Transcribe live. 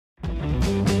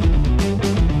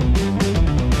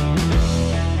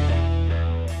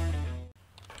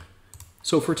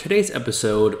So for today's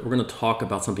episode, we're going to talk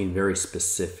about something very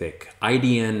specific,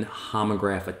 IDN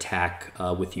Homograph attack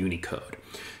with Unicode.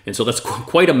 And so that's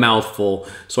quite a mouthful,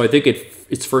 so I think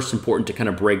it's first important to kind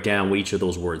of break down what each of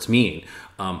those words mean.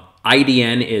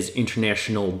 IDN is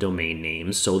international domain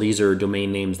names, so these are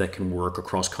domain names that can work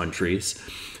across countries.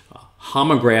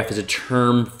 Homograph is a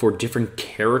term for different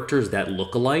characters that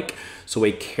look alike. So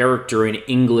a character in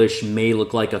English may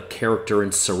look like a character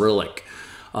in Cyrillic.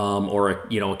 Or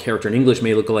a character in English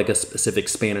may look like a specific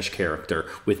Spanish character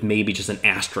with maybe just an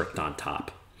asterisk on top.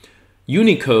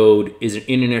 Unicode is an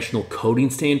international coding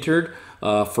standard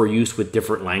for use with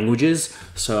different languages,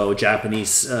 so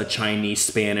Japanese, Chinese,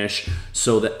 Spanish,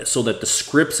 so that the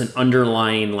scripts and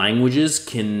underlying languages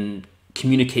can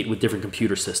communicate with different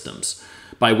computer systems,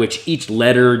 by which each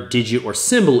letter, digit, or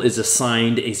symbol is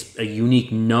assigned a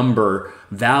unique number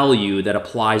value that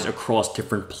applies across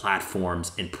different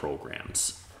platforms and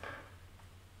programs.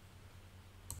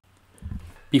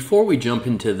 Before we jump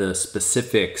into the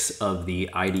specifics of the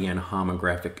IDN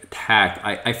homographic attack,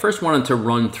 I first wanted to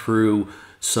run through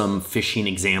some phishing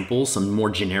examples, some more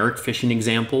generic phishing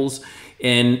examples,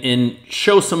 and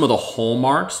show some of the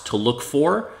hallmarks to look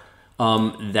for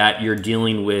that you're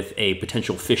dealing with a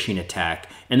potential phishing attack.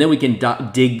 And then we can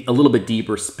dig a little bit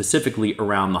deeper specifically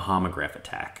around the homograph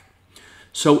attack.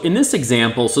 So in this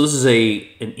example, so this is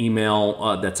an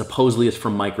email that supposedly is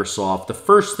from Microsoft. The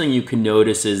first thing you can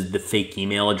notice is the fake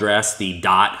email address, the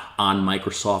on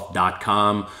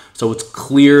Microsoft.com. So it's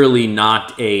clearly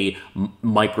not a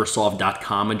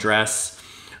Microsoft.com address.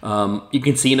 You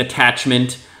can see an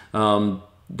attachment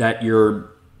that you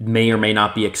may or may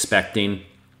not be expecting.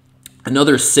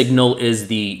 Another signal is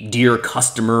the dear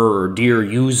customer or dear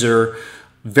user,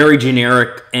 very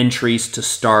generic entries to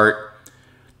start.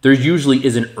 There usually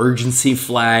is an urgency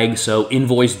flag, so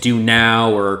invoice due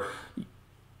now, or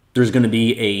there's going to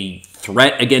be a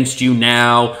threat against you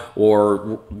now,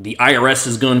 or the IRS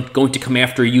is going to come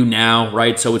after you now,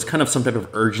 right? So it's kind of some type of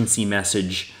urgency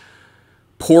message.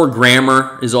 Poor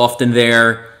grammar is often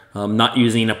there, not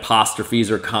using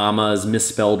apostrophes or commas,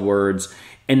 misspelled words,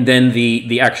 and then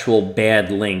the actual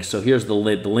bad link. So here's the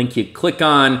link you click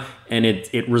on, and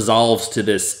it resolves to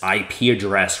this IP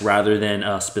address rather than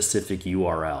a specific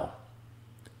URL.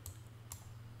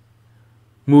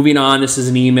 Moving on, this is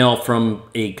an email from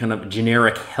a kind of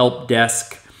generic help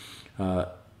desk.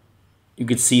 You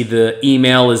can see the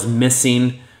email is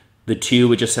missing the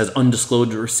two. It just says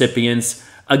undisclosed recipients.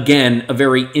 Again, a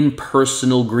very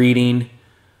impersonal greeting.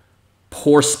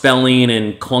 Poor spelling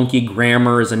and clunky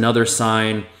grammar is another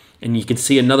sign. And you can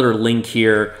see another link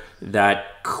here that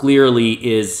clearly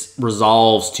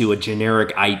resolves to a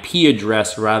generic IP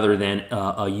address rather than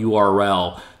a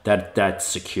URL that's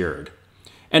secured.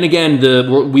 And again,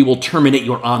 we will terminate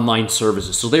your online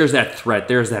services. So there's that threat,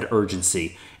 there's that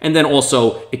urgency. And then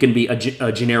also it can be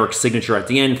a generic signature at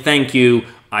the end. Thank you,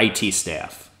 IT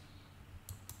staff.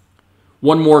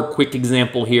 One more quick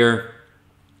example here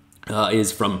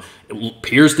is from, it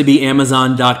appears to be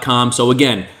Amazon.com. So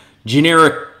again,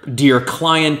 generic dear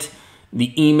client.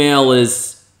 The email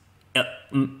is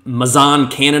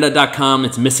mazoncanada.com.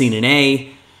 It's missing an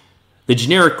A. The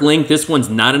generic link, this one's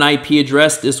not an IP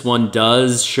address. This one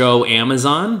does show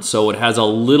Amazon, so it has a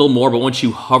little more, but once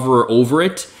you hover over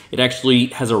it, it actually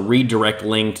has a redirect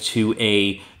link to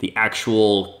the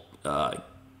actual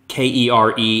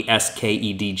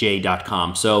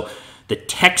KERESKEDJ.com. So the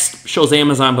text shows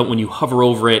Amazon, but when you hover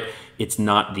over it, it's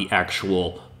not the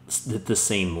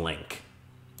same link.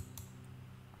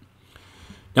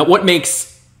 Now, what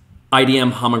makes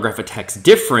IDN homograph attacks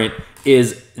different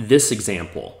is this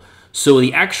example. So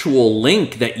the actual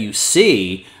link that you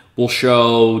see will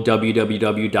show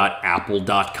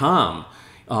www.apple.com.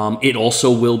 It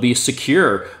also will be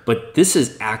secure, but this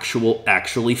is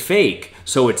actually fake.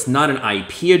 So it's not an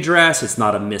IP address, it's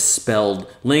not a misspelled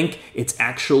link, it's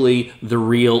actually the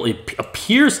real, it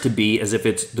appears to be as if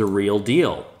it's the real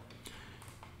deal.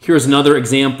 Here's another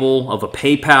example of a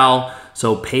PayPal.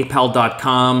 So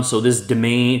paypal.com, so this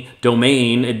domain,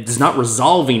 it is not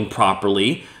resolving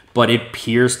properly, but it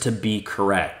appears to be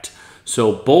correct.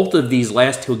 So both of these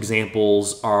last two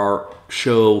examples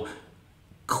show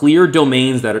clear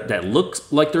domains that look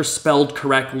like they're spelled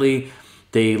correctly.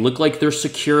 They look like they're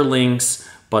secure links,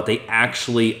 but they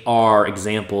actually are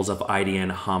examples of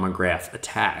IDN homograph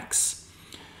attacks.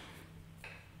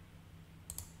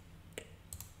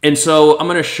 And so I'm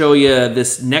going to show you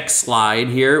this next slide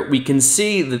here. We can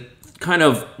see the kind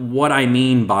of what I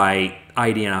mean by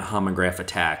IDN homograph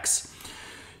attacks.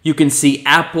 You can see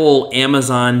Apple,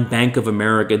 Amazon, Bank of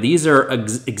America. These are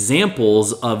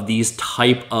examples of these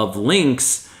type of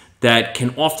links that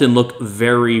can often look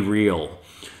very real.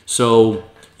 So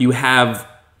you have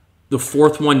the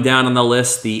fourth one down on the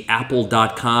list, the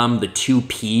apple.com, the two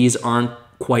P's aren't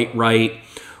quite right,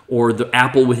 or the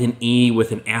Apple with an E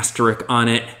with an asterisk on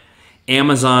it.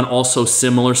 Amazon also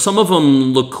similar. Some of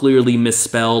them look clearly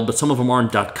misspelled, but some of them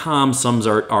aren't .com. Some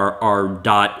are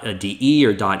 .de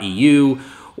or .eu,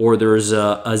 or there's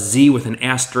a Z with an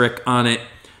asterisk on it.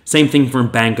 Same thing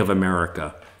from Bank of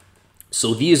America.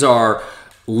 So these are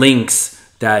links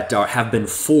that have been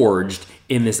forged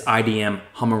in this IDN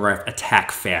homograph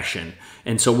attack fashion.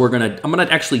 And so I'm gonna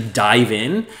actually dive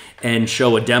in and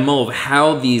show a demo of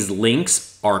how these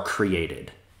links are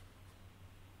created.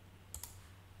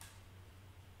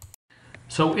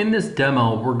 So in this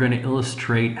demo, we're going to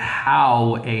illustrate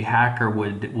how a hacker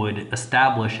would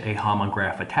establish a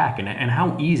homograph attack and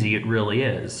how easy it really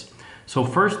is. So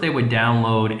first they would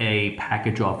download a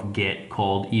package off Git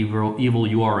called evil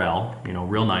URL, you know,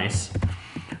 real nice.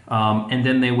 And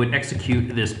then they would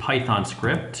execute this Python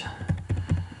script.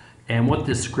 And what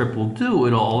this script will do,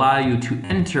 it'll allow you to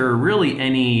enter really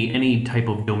any type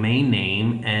of domain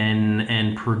name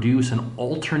and produce an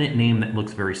alternate name that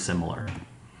looks very similar.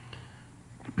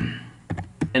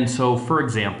 And so, for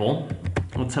example,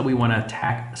 let's say we want to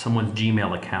attack someone's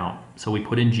Gmail account. So we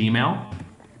put in Gmail,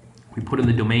 we put in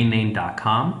the domain name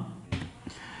 .com,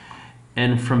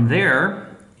 and from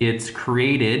there, it's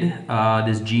created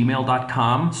this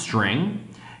gmail.com string.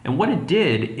 And what it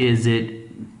did is it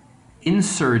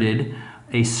inserted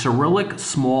a Cyrillic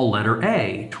small letter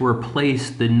A to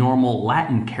replace the normal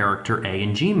Latin character A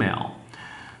in Gmail.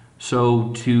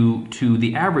 So to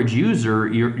the average user,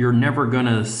 you're never going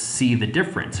to see the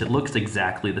difference. It looks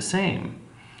exactly the same.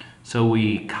 So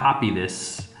we copy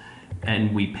this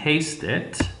and we paste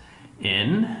it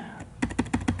in.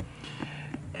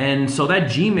 And so that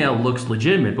Gmail looks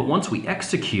legitimate, but once we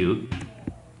execute,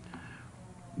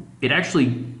 it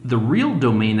actually, the real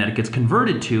domain that it gets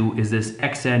converted to is this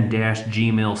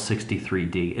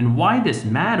xn-gmail63d. And why this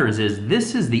matters is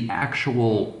this is the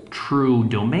actual true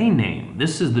domain name.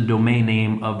 This is the domain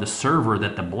name of the server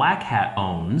that the black hat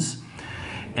owns,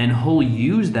 and he'll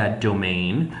use that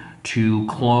domain to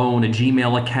clone a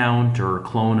Gmail account or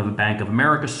clone of a Bank of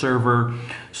America server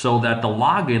so that the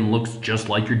login looks just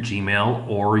like your Gmail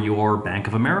or your Bank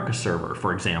of America server,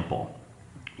 for example.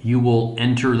 You will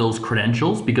enter those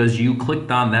credentials because you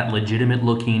clicked on that legitimate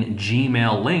looking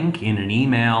Gmail link in an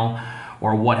email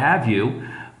or what have you,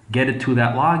 get it to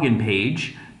that login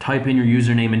page, type in your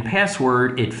username and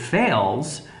password, it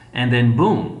fails, and then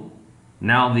boom.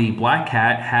 Now the black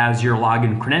hat has your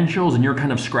login credentials and you're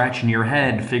kind of scratching your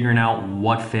head figuring out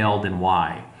what failed and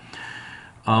why.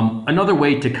 Another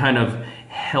way to kind of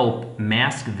help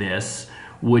mask this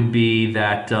would be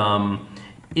that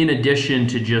in addition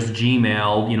to just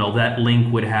Gmail, you know, that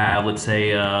link would have, let's say,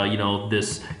 you know,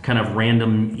 this kind of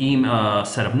random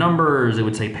set of numbers. It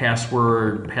would say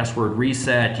password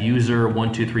reset, user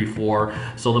 1234.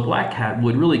 So the black hat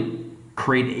would really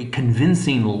create a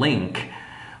convincing link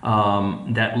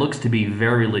that looks to be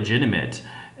very legitimate.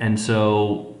 And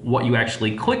so what you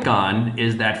actually click on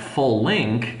is that full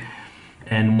link.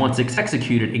 And once it's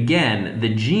executed, again,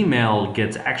 the Gmail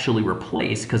gets actually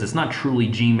replaced because it's not truly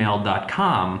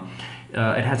gmail.com.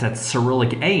 It has that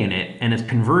Cyrillic A in it, and it's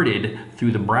converted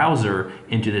through the browser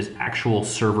into this actual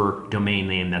server domain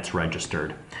name that's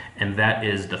registered. And that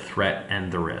is the threat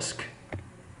and the risk.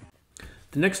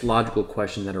 The next logical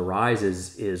question that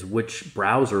arises is which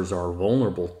browsers are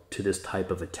vulnerable to this type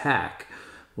of attack?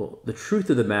 Well, the truth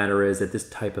of the matter is that this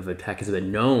type of attack has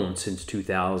been known since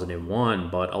 2001,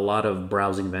 but a lot of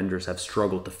browsing vendors have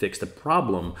struggled to fix the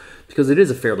problem because it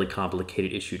is a fairly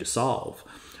complicated issue to solve.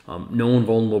 Known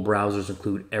vulnerable browsers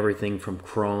include everything from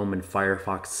Chrome and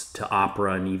Firefox to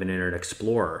Opera and even Internet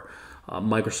Explorer.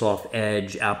 Microsoft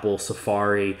Edge, Apple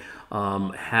Safari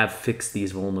have fixed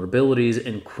these vulnerabilities,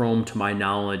 and Chrome, to my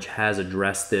knowledge, has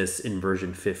addressed this in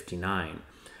version 59.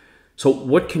 So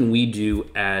what can we do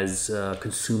as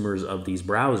consumers of these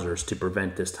browsers to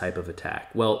prevent this type of attack?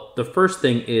 Well, the first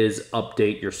thing is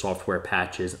update your software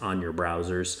patches on your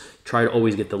browsers. Try to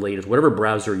always get the latest. Whatever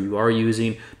browser you are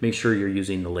using, make sure you're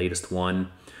using the latest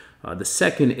one. The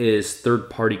second is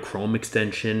third-party Chrome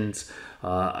extensions,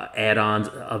 add-ons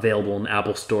available in the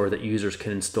Apple Store that users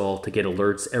can install to get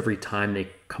alerts every time they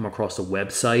come across a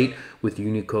website with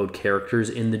Unicode characters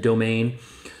in the domain.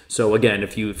 So again,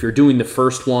 if you're doing the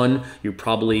first one, you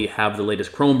probably have the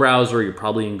latest Chrome browser, you're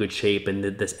probably in good shape, and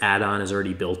this add-on is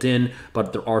already built in,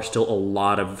 but there are still a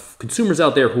lot of consumers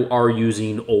out there who are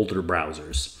using older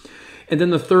browsers. And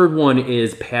then the third one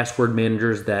is password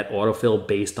managers that autofill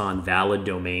based on valid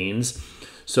domains.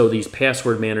 So these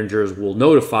password managers will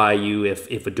notify you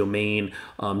if a domain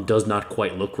does not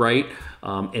quite look right,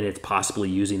 and it's possibly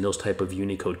using those type of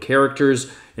Unicode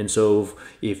characters. And so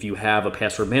if you have a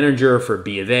password manager for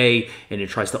B of A and it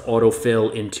tries to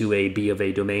autofill into a B of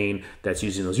A domain that's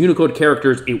using those Unicode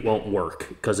characters, it won't work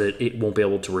because it won't be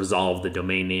able to resolve the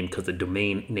domain name, because the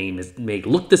domain name may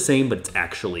look the same, but it's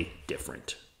actually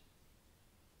different.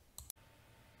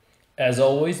 As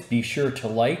always, be sure to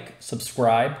like,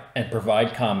 subscribe, and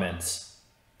provide comments.